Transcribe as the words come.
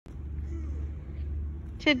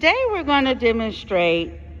Today we're going to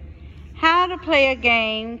demonstrate how to play a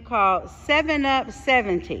game called 7-Up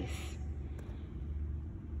 70s.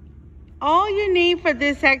 All you need for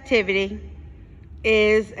this activity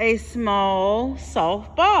is a small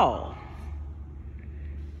soft ball.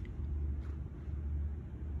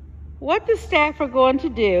 What the staff are going to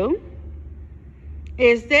do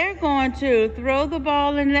is they're going to throw the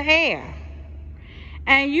ball in the air,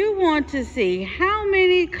 and you want to see how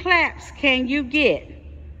many claps can you get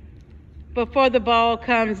before the ball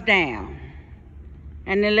comes down.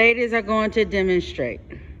 And the ladies are going to demonstrate.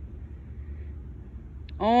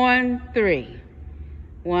 On 3.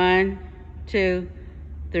 1, 2,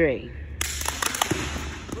 3.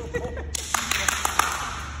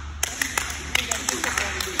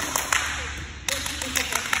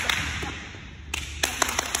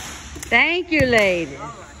 Thank you, ladies.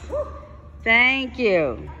 Thank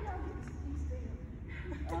you.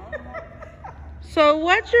 So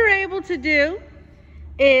what you're able to do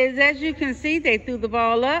is, as you can see, they threw the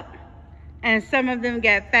ball up, and some of them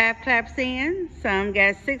got 5 claps in, some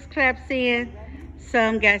got 6 claps in,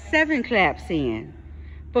 some got 7 claps in,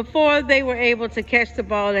 before they were able to catch the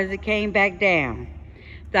ball as it came back down.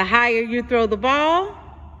 The higher you throw the ball,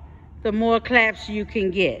 the more claps you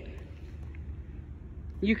can get.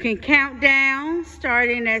 You can count down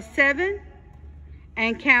starting at 7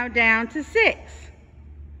 and count down to 6.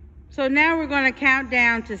 So now we're going to count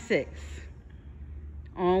down to 6.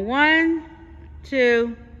 On 1,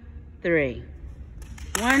 2, 3.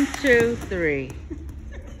 1, 2, 3.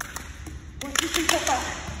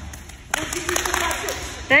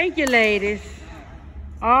 Thank you, ladies.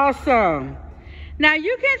 Awesome. Now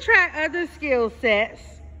you can try other skill sets.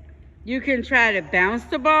 You can try to bounce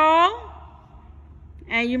the ball,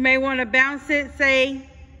 and you may want to bounce it, say,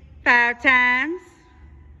 5 times.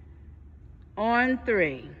 On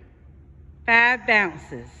 3. 5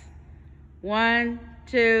 bounces. 1,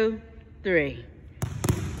 2, 3.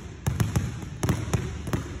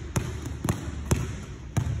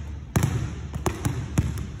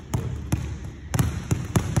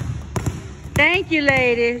 Thank you,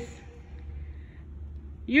 ladies.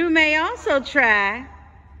 You may also try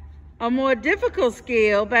a more difficult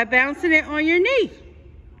skill by bouncing it on your knee.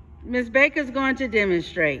 Ms. Baker's going to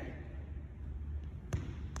demonstrate.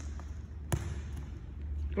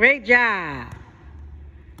 Great job.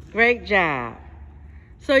 Great job.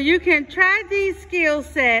 So you can try these skill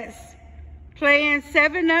sets playing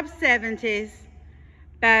 7-Up 70s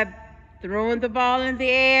by throwing the ball in the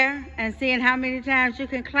air and seeing how many times you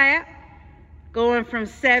can clap, going from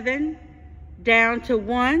 7 down to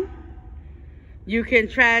 1. You can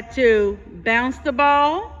try to bounce the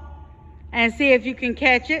ball and see if you can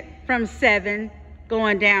catch it from 7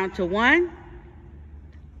 going down to 1.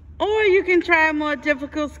 Or you can try a more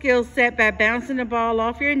difficult skill set by bouncing the ball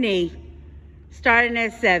off your knee, starting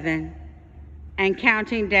at 7 and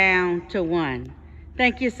counting down to 1.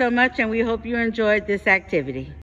 Thank you so much, and we hope you enjoyed this activity.